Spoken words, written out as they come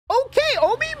Okay,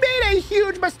 Obi made a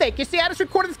huge mistake. You see, I just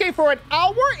recorded this game for an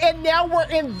hour, and now we're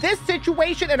in this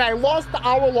situation, and I lost the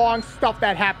hour-long stuff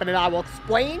that happened, and I will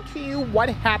explain to you what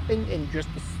happened in just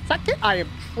a second. I am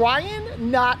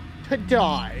trying not to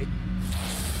die.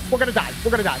 We're gonna die.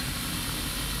 We're gonna die.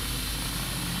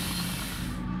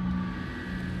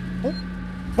 Oh,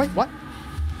 wait, what?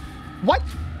 What?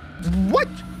 What?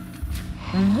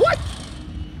 What?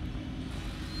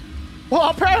 Well,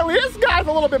 apparently this guy's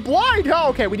a little bit blind. Oh,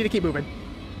 okay, we need to keep moving.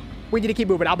 We need to keep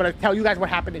moving. I'm going to tell you guys what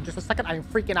happened in just a second. I am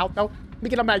freaking out, though. Let me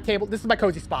get on my table. This is my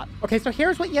cozy spot. Okay, so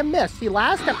here's what you missed. See,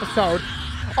 last episode...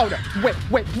 Oh, no.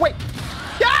 Wait.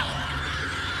 Yeah!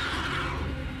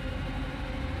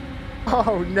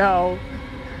 Oh, no.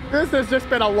 This has just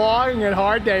been a long and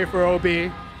hard day for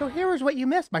OB. So here is what you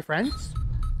missed, my friends.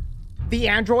 The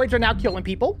androids are now killing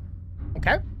people.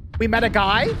 Okay? We met a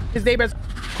guy. His name is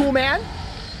Cool Man.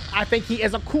 I think he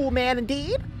is a cool man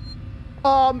indeed.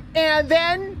 And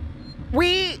then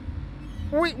we're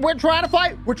trying to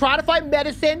find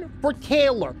medicine for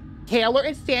Taylor. Taylor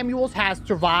and Samuels has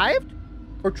survived.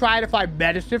 We're trying to find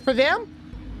medicine for them.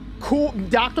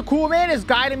 Dr. Coolman is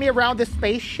guiding me around this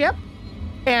spaceship,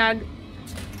 and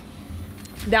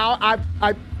now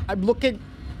I'm looking.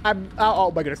 Oh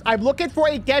my goodness! I'm looking for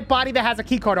a dead body that has a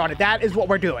key card on it. That is what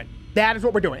we're doing. That is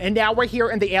what we're doing. And now we're here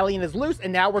and the alien is loose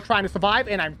and now we're trying to survive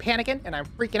and I'm panicking and I'm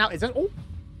freaking out. Is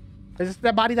this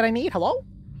the body that I need? Hello?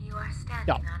 You are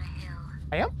standing on a hill.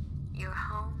 I am? Your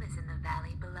home is in the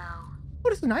valley below. Oh,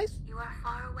 this is nice. You are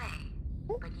far away,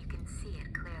 but you can see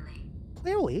it clearly.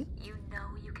 Clearly? You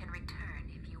know you can return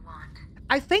if you want.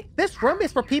 I think this room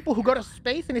is for people who go to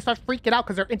space and they start freaking out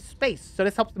because they're in space. So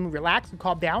this helps them relax and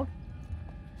calm down.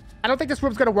 I don't think this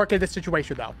room's going to work in this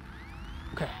situation though.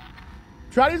 Okay.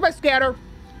 Try to use my scanner.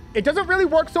 It doesn't really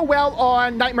work so well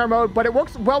on nightmare mode, but it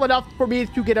works well enough for me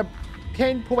to get a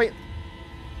pinpoint.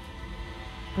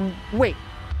 Wait.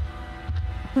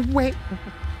 I'm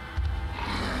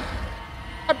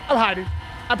hiding.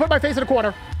 I put my face in a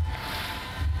corner.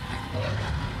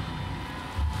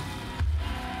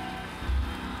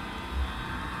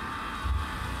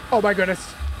 Oh my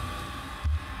goodness.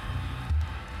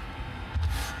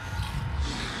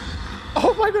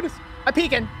 Oh my goodness. I'm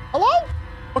peeking. Hello?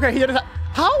 Okay, he doesn't.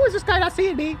 How is this guy not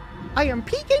seeing me? I am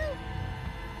peeking.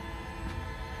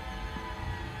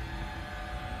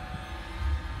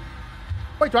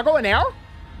 Wait, do I go in there?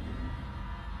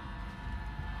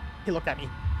 He looked at me.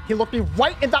 He looked me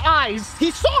right in the eyes.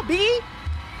 He saw me.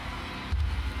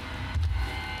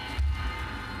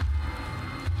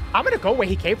 I'm gonna go where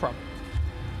he came from.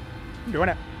 I'm doing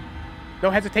it.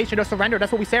 No hesitation, no surrender.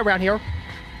 That's what we say around here.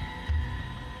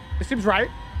 This seems right.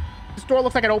 This door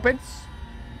looks like it opens.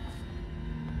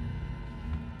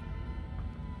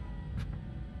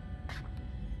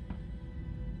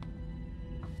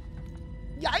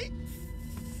 Yikes.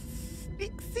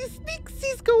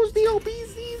 Sneaksies goes the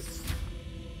OBZs.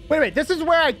 Wait. This is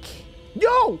where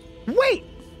Yo, wait.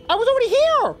 I was already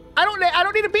here. I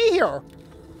don't need to be here.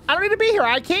 I don't need to be here.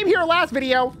 I came here last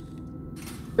video.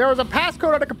 There was a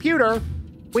passcode on the computer.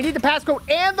 We need the passcode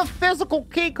and the physical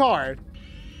key card.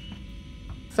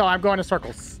 So I'm going in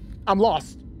circles. I'm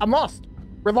lost.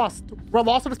 We're lost. We're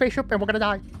lost on the spaceship and we're gonna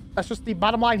die. That's just the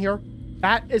bottom line here.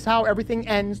 That is how everything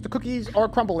ends. The cookies are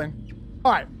crumbling.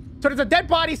 All right. So there's a dead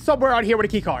body somewhere out here with a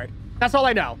key card. That's all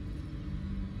I know.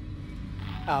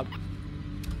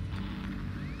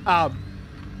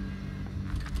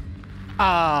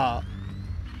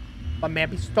 My man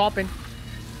be stomping.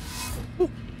 Ooh.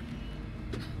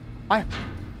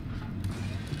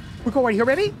 We go right here,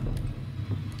 ready?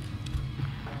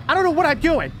 I don't know what I'm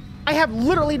doing. I have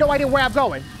literally no idea where I'm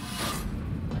going.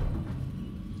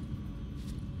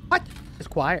 What? It's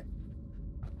quiet.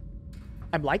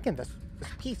 I'm liking this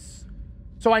piece.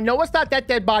 So I know it's not that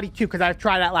dead body too, because I've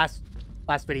tried that last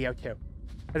video too.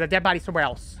 There's a dead body somewhere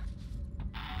else.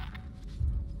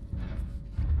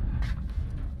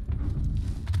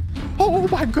 Oh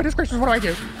my goodness gracious, what do I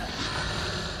do?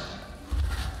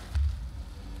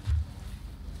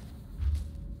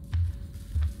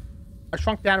 I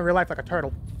shrunk down in real life like a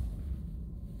turtle.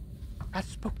 I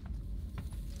spoke.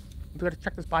 I'm going to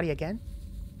check this body again.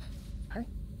 Okay.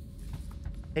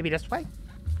 Maybe this way.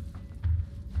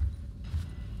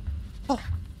 Oh.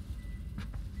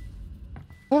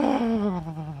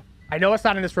 I know it's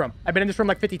not in this room. I've been in this room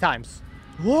like 50 times.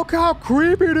 Look how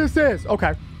creepy this is.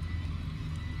 Okay.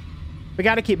 We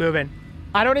got to keep moving.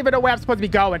 I don't even know where I'm supposed to be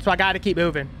going, so I got to keep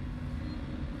moving.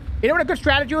 You know what a good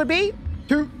strategy would be?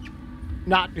 To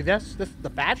not do this. This is the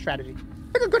bad strategy.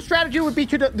 I think a good strategy would be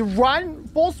to run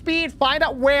full speed, find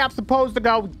out where I'm supposed to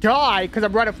go, die, because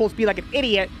I'm running full speed like an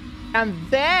idiot, and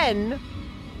then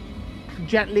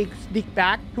gently sneak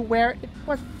back to where it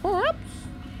was perhaps.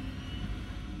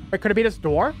 Wait, could it be this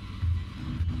door?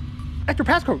 Enter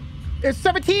passcode. It's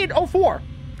 1704.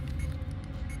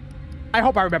 I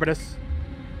hope I remember this.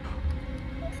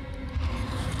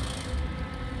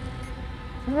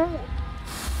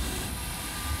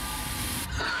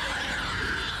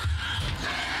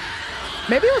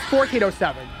 Maybe it was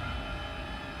 1407.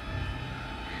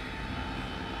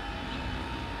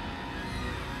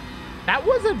 That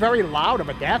wasn't very loud of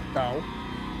a death, though.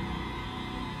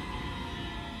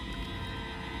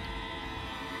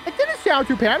 It didn't sound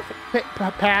too painful.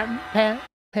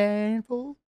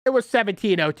 Painful. It was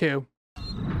 1702.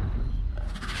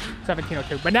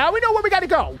 1702. But now we know where we gotta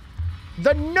go.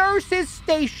 The nurse's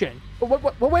station.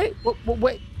 Wait,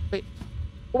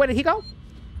 where did he go?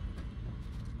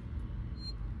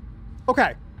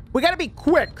 Okay. We gotta be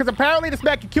quick, because apparently this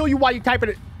man can kill you while you type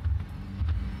it.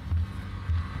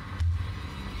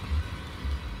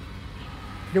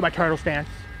 Do my turtle stance.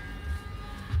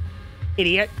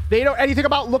 Idiot. They know anything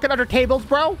about looking under tables,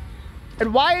 bro?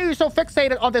 And why are you so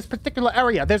fixated on this particular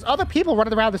area? There's other people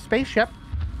running around the spaceship.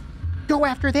 Go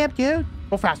after them, dude.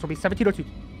 Go fast, will be 1702.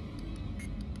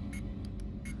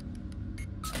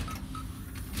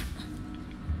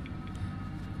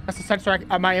 That's the sensor.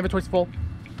 My inventory's full.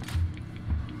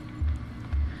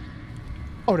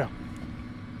 Oh, no.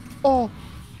 Oh.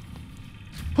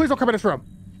 Please don't come in this room.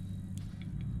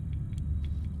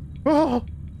 Oh.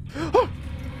 Oh.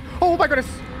 Oh, my goodness.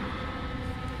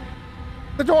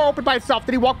 The door opened by itself.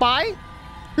 Did he walk by? Did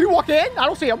he walk in? I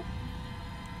don't see him.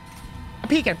 I'm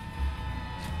peeking.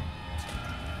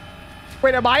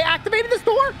 Wait, am I activating this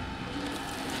door?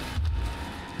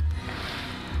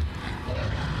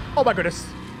 Oh, my goodness.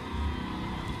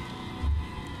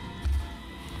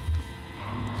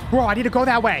 Bro, I need to go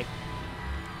that way.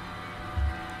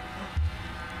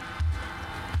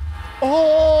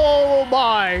 Oh,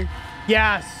 my.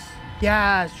 Yes.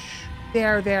 Yes.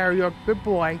 There. You're a good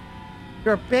boy.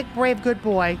 You're a big, brave, good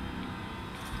boy.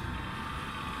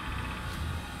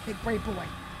 Big, brave boy.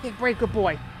 Big, brave, good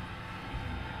boy.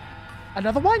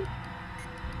 Another one?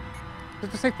 Is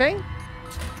it the same thing?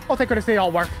 Oh, thank goodness they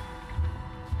all work.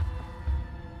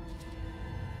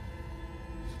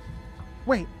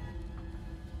 Wait.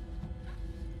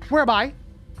 Where am I?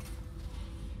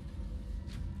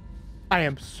 I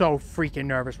am so freaking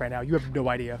nervous right now. You have no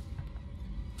idea.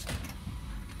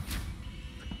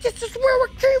 This is where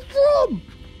it came from!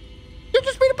 You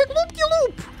just made a big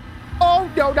loop-de-loop!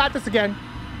 Oh, no, not this again.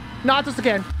 Not this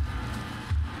again.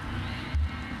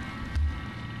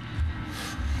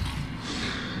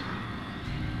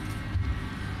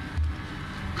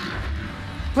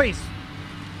 Please.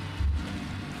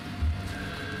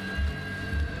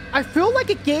 I feel like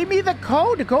it gave me the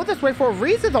code to go this way for a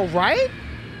reason, though, right?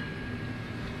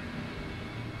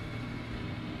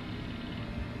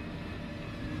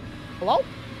 Hello?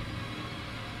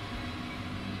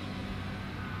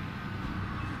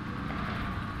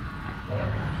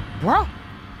 Bro?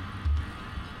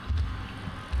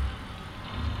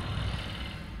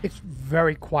 It's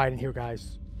very quiet in here,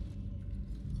 guys.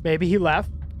 Maybe he left.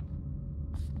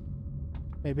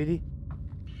 Maybe he...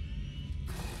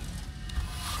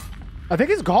 I think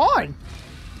he's gone.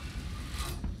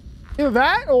 Either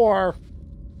that or...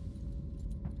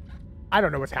 I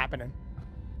don't know what's happening.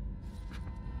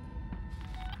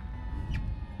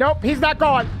 Nope, he's not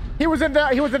gone. He was in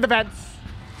the vents.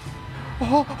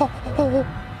 Oh.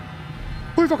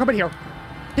 Please don't come in here.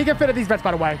 He can fit in these vents,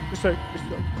 by the way. Just so.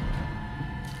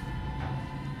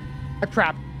 A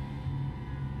trap.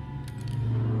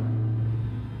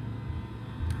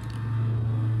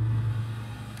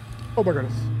 Oh my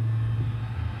goodness.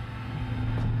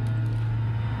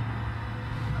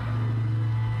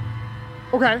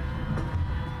 Okay.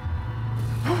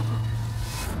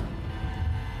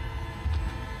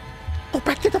 Go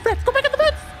back to the vents! Go back to the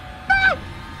vents! Ah!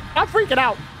 I'm freaking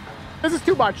out. This is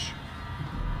too much.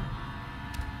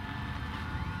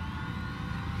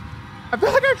 I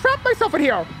feel like I trapped myself in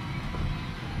here.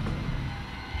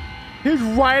 He's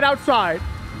right outside.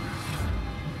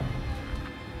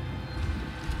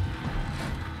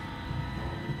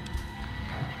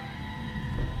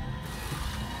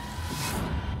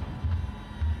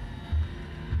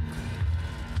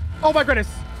 Oh my goodness.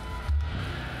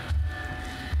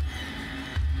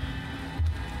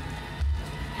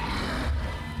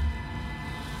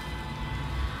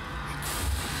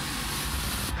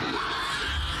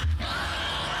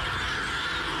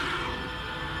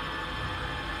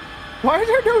 Why is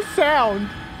there no sound?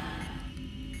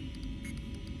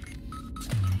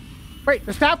 Wait,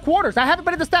 the staff quarters. I haven't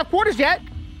been in the staff quarters yet.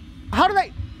 How do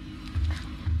they...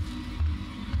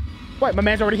 Wait, my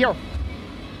man's already here.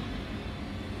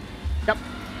 Yep.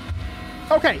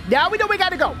 Okay, now we know we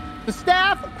gotta go. The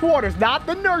staff quarters, not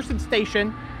the nursing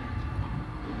station.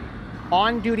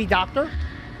 On-duty doctor.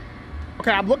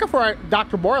 Okay, I'm looking for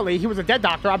Dr. Morley. He was a dead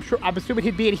doctor. I'm assuming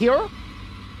he'd be in here.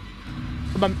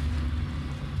 The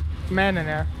man in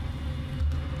there.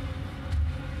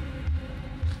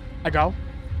 I go.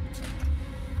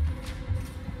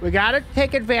 We gotta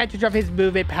take advantage of his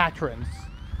movement patterns.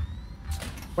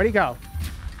 Where'd he go?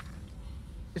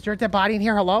 Is there a dead body in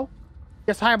here? Hello?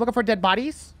 Yes, hi, I'm looking for dead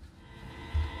bodies.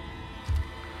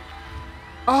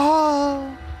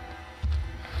 Oh.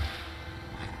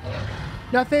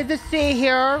 Nothing to see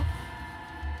here.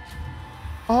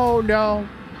 Oh, no.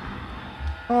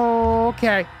 Oh,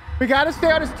 okay. We gotta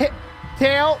stay on his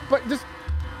tail, but just...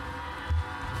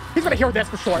 He's gonna hear this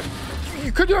for sure.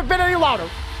 Could you have been any louder?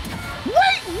 Wait!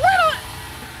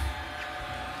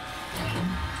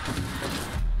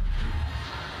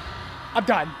 I'm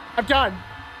done. I'm done.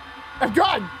 I'm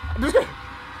done. I'm just gonna...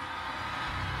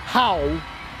 How?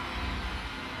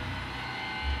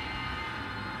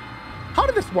 How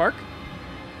did this work?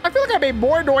 I feel like I made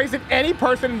more noise than any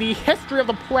person in the history of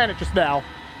the planet just now.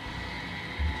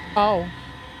 Oh.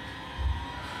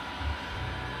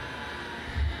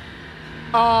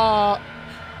 I'm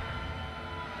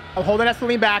holding that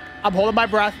saline back. I'm holding my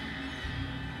breath.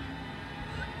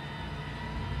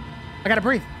 I gotta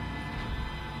breathe.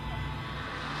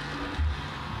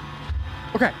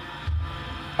 Okay.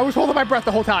 I was holding my breath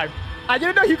the whole time. I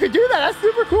didn't know you could do that. That's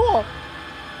super cool.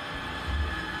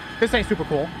 This ain't super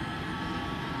cool.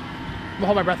 I'm gonna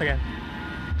hold my breath again.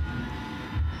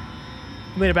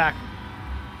 Lean it back.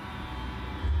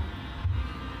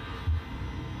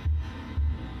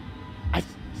 I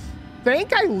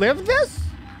think I lived this?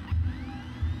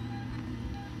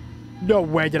 No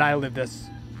way did I live this.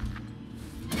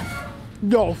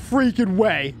 No freaking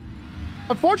way.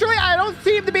 Unfortunately, I don't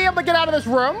seem to be able to get out of this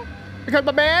room because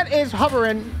my man is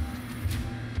hovering.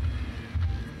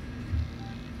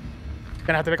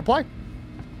 Gonna have to make a play.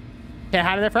 Can't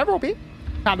hide in there forever, OP.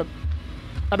 Time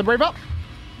to brave up.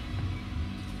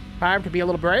 Time to be a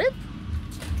little brave.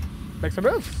 Make some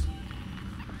moves.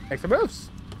 Make some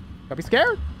moves. Don't be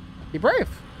scared. Be brave.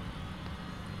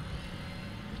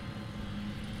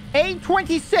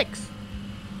 826.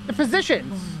 The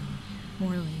physicians.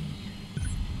 Morley.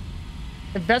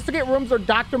 Investigate rooms or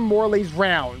Dr. Morley's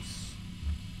rounds.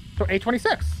 So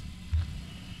 826.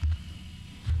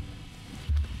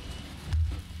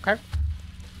 Okay.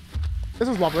 This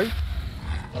is lovely.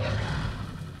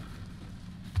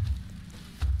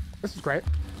 This is great.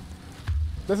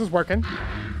 This is working.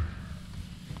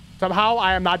 Somehow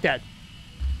I am not dead.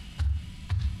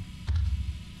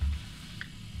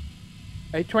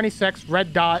 826,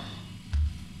 red dot.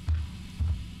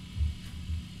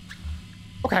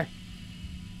 Okay.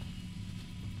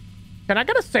 Can I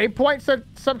get a save point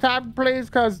sometime, please?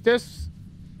 Because this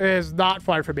is not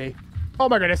fun for me. Oh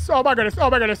my goodness. Oh my goodness. Oh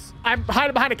my goodness. I'm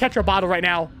hiding behind a ketchup bottle right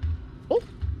now. Oh.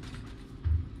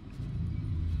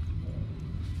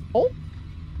 Oh.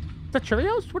 Is that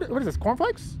Cheerios? What is this?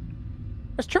 Cornflakes?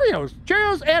 That's Cheerios.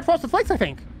 Cheerios and Frosted Flakes, I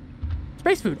think.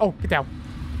 Space food. Oh, get down.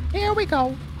 Here we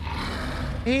go.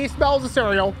 He smells the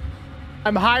cereal.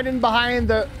 I'm hiding behind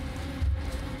the...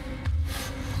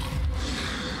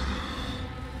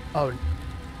 Oh.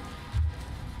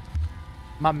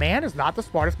 My man is not the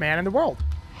smartest man in the world.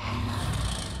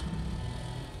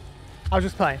 I was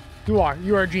just playing. You are.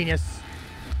 You are a genius.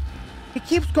 He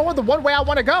keeps going the one way I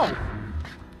want to go.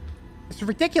 It's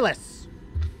ridiculous.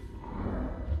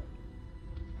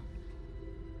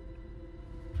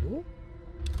 Ooh.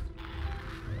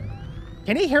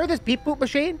 Can he hear this beep boop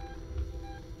machine?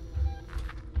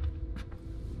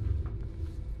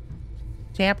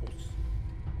 Samples.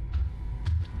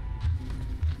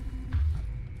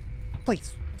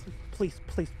 Please, please,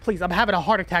 please, please. I'm having a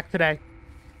heart attack today.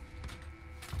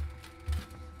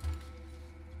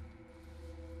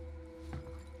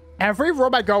 Every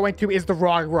room I go into is the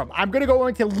wrong room. I'm going to go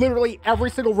into literally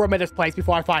every single room in this place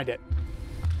before I find it.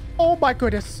 Oh my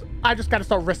goodness. I just got to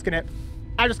start risking it.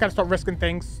 I just got to start risking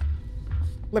things.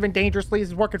 Living dangerously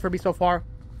is working for me so far.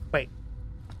 Wait.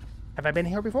 Have I been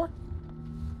here before?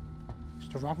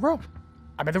 It's the wrong room.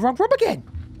 I'm in the wrong room again.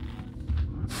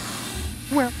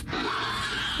 Where?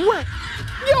 Where?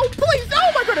 Yo, please!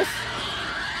 Oh my goodness!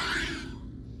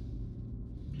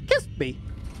 Kiss me.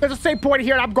 There's a save point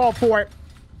here and I'm going for it.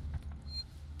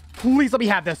 Please let me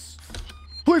have this.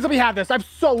 Please let me have this. I'm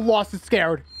so lost and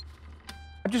scared.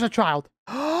 I'm just a child.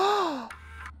 Oh,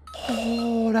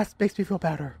 that makes me feel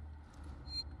better.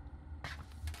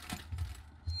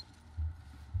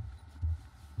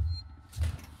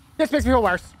 This makes me feel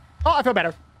worse. Oh, I feel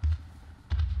better.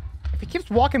 If he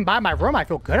keeps walking by my room, I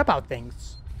feel good about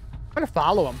things. I'm gonna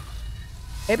follow him.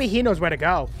 Maybe he knows where to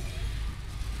go.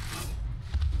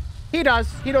 He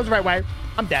does. He knows the right way.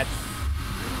 I'm dead.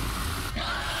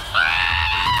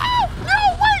 Ah!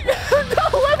 No, wait!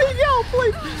 No, let me go,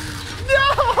 please. No!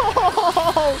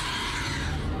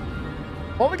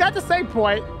 Well, we got the same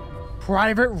point.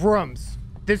 Private rooms.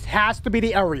 This has to be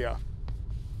the area.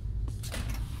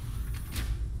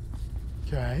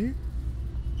 Okay.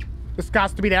 This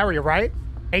has to be the area, right?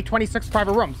 826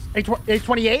 private rooms.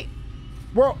 828?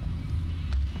 We're...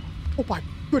 Oh my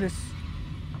goodness.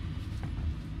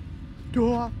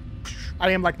 Duh.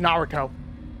 I am like Naruto.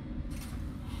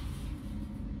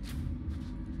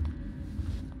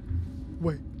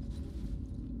 Wait.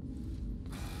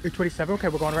 827? Okay,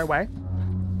 we're going the right way.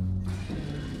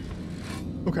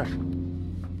 Okay.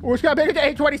 We're just gonna make it to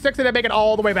 826 and then make it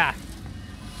all the way back.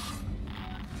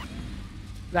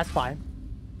 That's fine.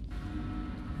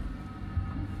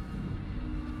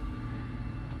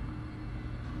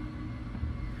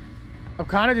 I'm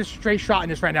kind of just straight shotting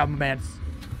this right now, my man.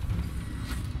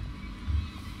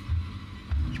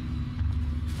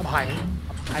 I'm hiding.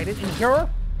 I'm hiding in here.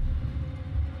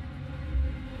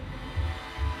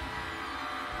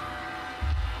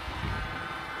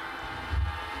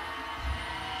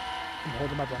 I'm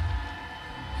holding my breath.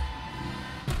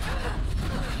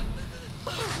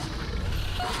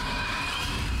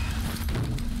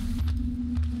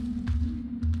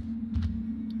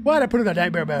 Why'd I put it in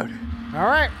nightmare mode? All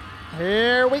right,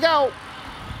 here we go.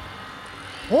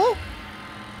 Oh,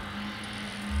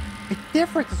 it's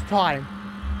different this time.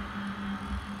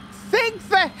 Thank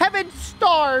the heaven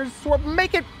stars for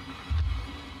making.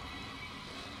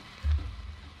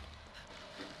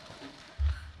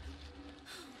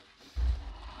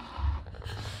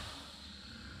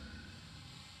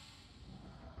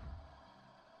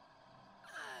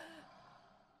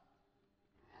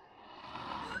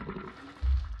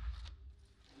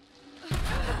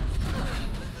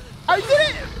 I did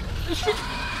it!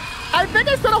 I think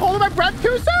I started holding my breath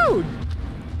too soon!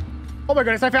 Oh my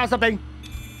goodness, I found something.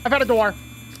 I found a door.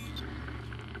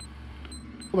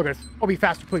 Oh my goodness. Oh, be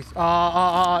faster, please.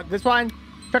 This one.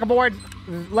 Check aboard.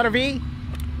 Letter V.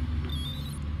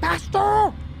 Faster!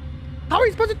 How are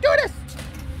we supposed to do this?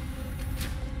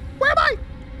 Where am I?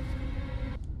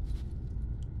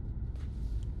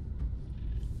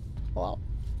 Hello?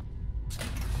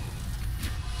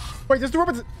 Wait, this door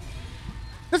opens.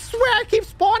 This is where I keep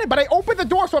spawning, but I opened the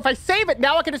door, so if I save it,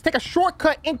 now I can just take a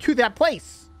shortcut into that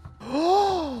place.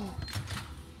 Oh,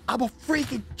 I'm a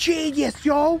freaking genius,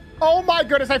 yo. Oh my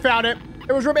goodness, I found it.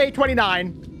 It was room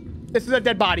 829. This is a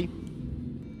dead body.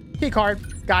 Key card.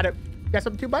 Got it. Got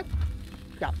something too, bud?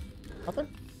 Yeah. Nothing?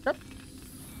 Yep.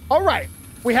 All right.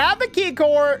 We have the key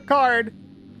card.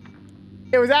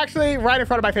 It was actually right in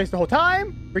front of my face the whole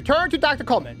time. Return to Dr.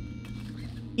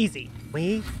 Coleman. Easy.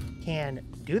 We can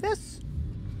do this.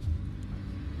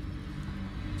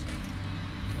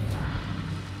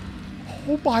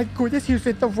 Oh my goodness, he's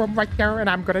in the room right there and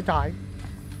I'm gonna die.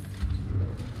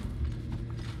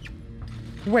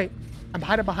 Wait, I'm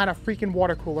hiding behind a freaking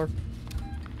water cooler.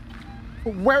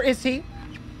 Where is he?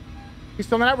 He's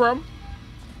still in that room.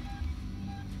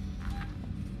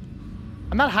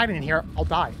 I'm not hiding in here. I'll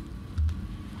die.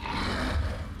 Oh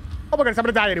my goodness, I'm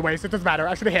gonna die anyways. It doesn't matter.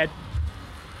 I should have hid.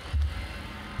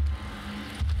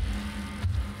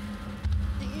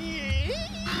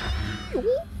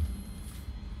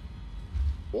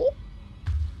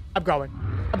 I'm going.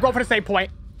 I'm going for the same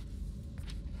point.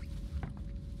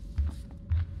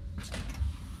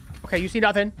 Okay, you see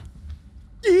nothing?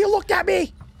 He looked at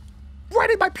me! Right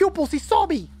in my pupils, he saw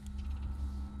me!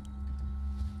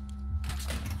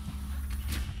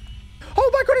 Oh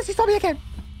my goodness, he saw me again!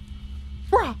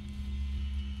 Bruh!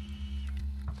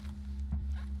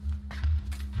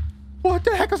 What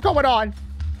the heck is going on?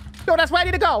 No, that's where I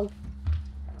need to go!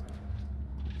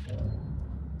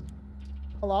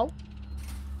 Hello?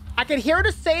 I can hear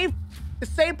the save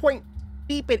point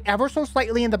beeping ever so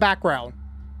slightly in the background.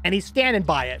 And he's standing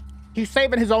by it. He's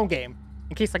saving his own game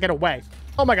in case I get away.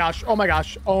 Oh my gosh. Oh my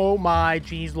gosh. Oh my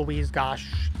geez Louise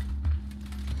gosh.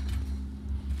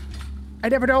 I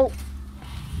never know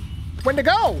when to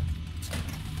go.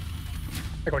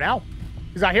 I go now.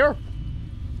 He's not here.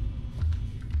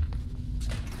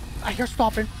 I hear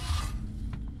stomping.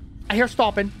 I hear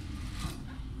stomping.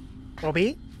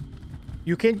 Roby,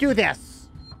 you can do this.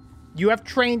 You have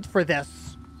trained for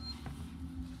this.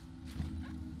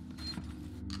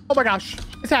 Oh my gosh.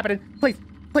 It's happening. Please.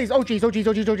 Please. Oh geez. Oh geez.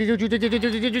 Oh geez. Oh geez. Oh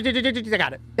geez. I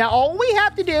got it. Now all we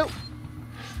have to do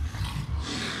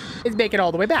is make it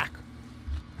all the way back.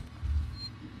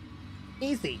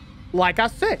 Easy. Like I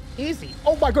said, easy.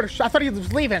 Oh my goodness, I thought he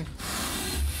was leaving.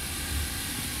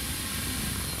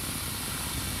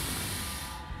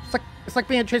 It's like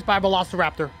being chased by a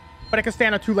velociraptor, but it can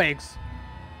stand on 2 legs.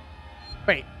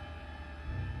 Wait.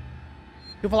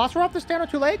 Do velociraptors stand on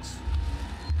 2 legs?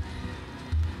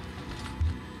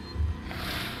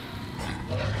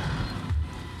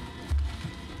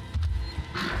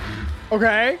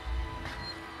 Okay.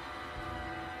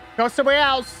 Go somewhere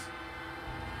else.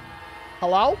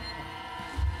 Hello?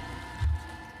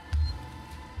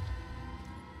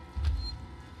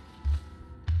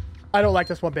 I don't like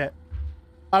this one bit.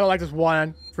 I don't like this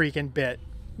one freaking bit.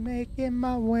 Making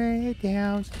my way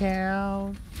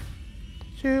downtown.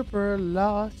 Super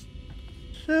lost.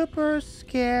 Super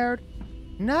scared.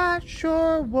 Not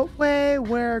sure what way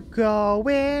we're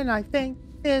going. I think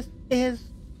this is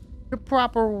the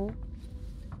proper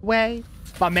way.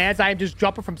 My mans, I am just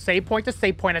jumping from save point to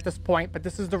save point at this point, but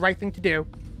this is the right thing to do.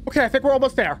 Okay, I think we're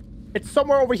almost there. It's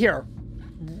somewhere over here.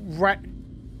 Right.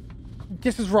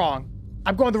 This is wrong.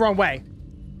 I'm going the wrong way.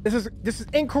 This is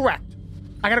incorrect.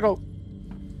 I gotta go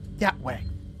that way.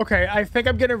 Okay, I think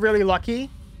I'm getting really lucky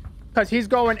because he's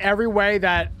going every way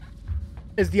that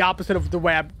is the opposite of the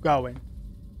way I'm going.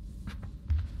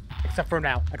 Except for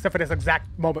now. Except for this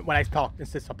exact moment when I talked and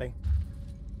said something.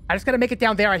 I just gotta make it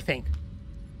down there, I think.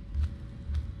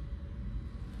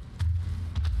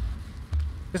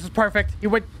 This is perfect. He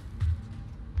went.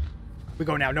 We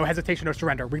go now. No hesitation or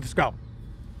surrender. We just go.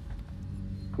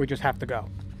 We just have to go.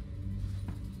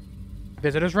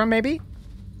 Visitor's room, maybe?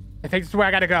 I think this is where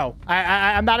I gotta go.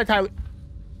 I'm not entirely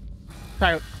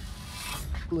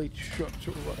sure.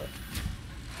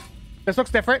 This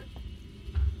looks different.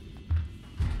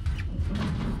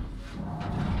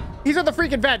 These are the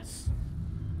freaking vents.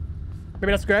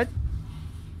 Maybe that's good.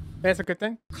 Maybe that's a good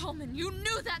thing. Coleman, you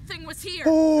knew that thing was here.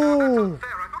 Oh. No, that's unfair.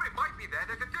 I thought it might be there.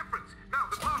 There's a difference. Now,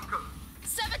 the passcode.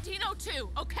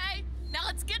 1702, okay? Now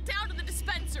let's get down to the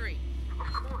dispensary. Of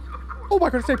course, of course. Oh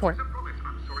my god, save point. I promise.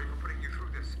 I'm sorry for putting you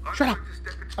through this. Shut up.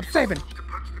 I'm saving. To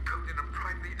punch the code in and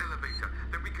prime the elevator.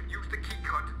 Then we can use the key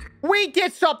card to take... We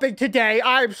did something today.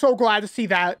 I'm so glad to see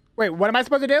that. Wait, what am I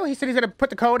supposed to do? He said he's gonna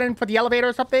put the code in for the elevator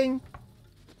or something.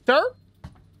 Sir?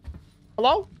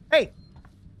 Hello? Hey.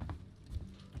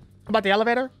 About the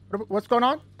elevator? What's going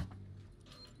on?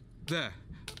 There.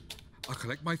 I'll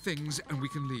collect my things and we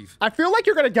can leave. I feel like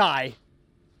you're gonna die.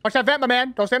 Watch that vent, my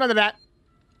man. Don't stand under that.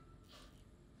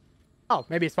 Oh,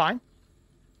 maybe it's fine.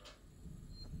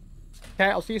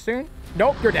 Okay, I'll see you soon.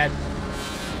 Nope, you're dead.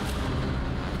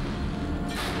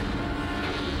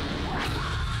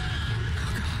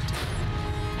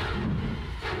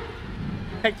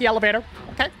 Take the elevator.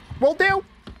 Okay, will do.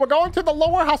 We're going to the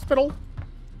lower hospital.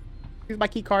 Here's my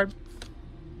key card.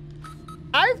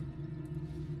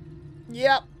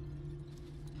 Yep.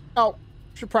 Oh,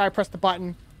 should probably press the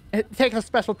button. It takes a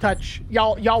special touch.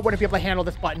 Y'all wouldn't be able to handle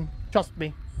this button. Trust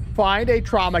me. Find a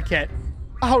trauma kit.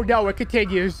 Oh no, it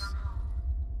continues.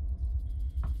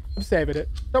 I'm saving it.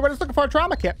 So we're just looking for a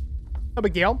trauma kit. No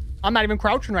big deal. I'm not even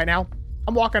crouching right now.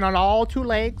 I'm walking on all 2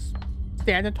 legs.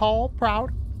 Standing tall,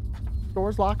 proud.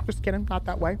 Door's locked. Just kidding. Not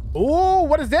that way. Ooh,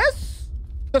 what is this?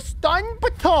 The stun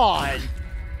baton.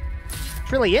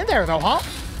 It's really in there though, huh?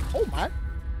 Oh my.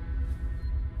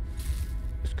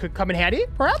 This could come in handy,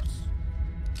 perhaps.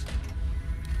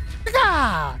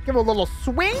 Give it a little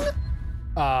swing.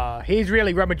 He's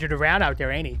really rummaging around out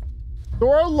there, ain't he?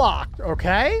 Door locked,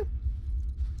 okay?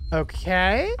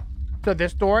 Okay. So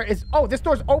this door is... Oh, this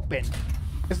door's open.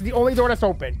 This is the only door that's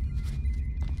open.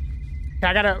 Okay,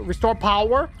 I gotta restore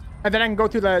power. And then I can go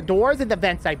through the doors and the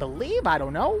vents, I believe. I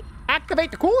don't know.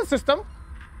 Activate the cooling system.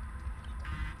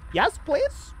 Yes,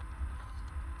 please.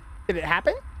 Did it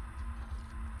happen?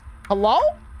 Hello?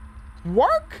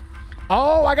 Work?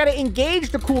 Oh, I gotta engage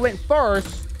the coolant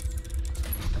first.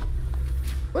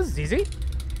 This is easy.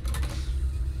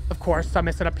 Of course, I'm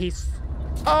missing a piece.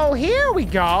 Oh, here we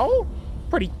go.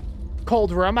 Pretty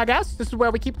cold room, I guess. This is where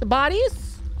we keep the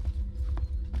bodies.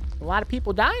 A lot of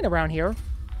people dying around here.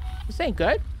 This ain't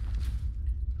good.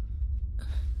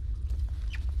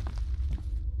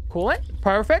 Coolant.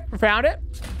 Perfect. Found it.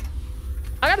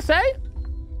 I gotta say,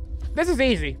 this is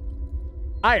easy.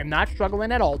 I am not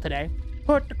struggling at all today.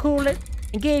 Put the coolant,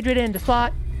 engage it in the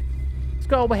slot. Let's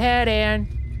go ahead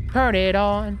and turn it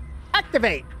on.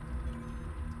 Activate.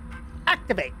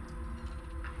 Activate.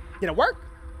 Did it work?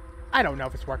 I don't know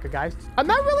if it's working, guys. I'm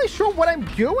not really sure what I'm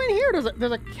doing here.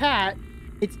 There's a cat.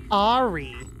 It's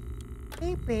Ari.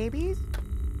 Hey, babies.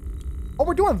 Oh,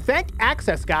 we're doing vent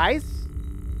access, guys.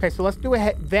 Okay, so let's do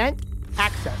a vent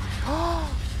access.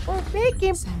 We're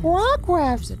making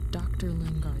progress. There's a Dr.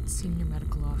 Lingard It's senior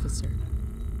medical officer.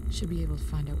 Should be able to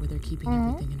find out where they're keeping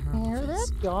everything in her Hear office.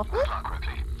 that, the office? Good luck,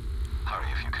 Ripley.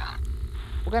 Hurry if you can.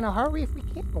 We're gonna hurry if we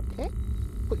can, okay?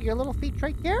 Put your little feet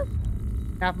right there.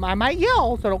 Now, I might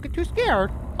yell, so don't get too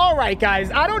scared. All right,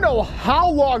 guys, I don't know how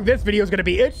long this video is gonna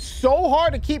be. It's so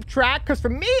hard to keep track, because for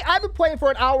me, I've been playing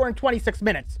for an hour and 26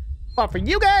 minutes. But for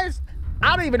you guys,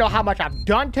 I don't even know how much I've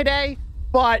done today,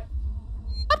 but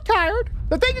I'm tired.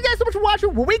 So thank you guys so much for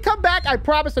watching. When we come back, I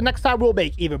promise the next time we'll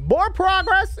make even more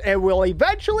progress, and we'll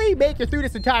eventually make it through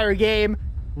this entire game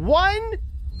one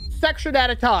section at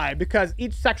a time, because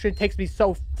each section takes me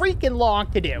so freaking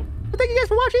long to do. So thank you guys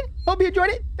for watching. Hope you enjoyed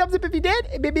it. Thumbs up if you did.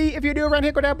 And maybe if you're new around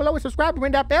here, go down below and subscribe and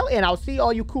ring that bell, and I'll see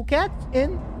all you cool cats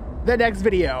in the next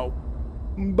video.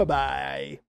 Bye-bye.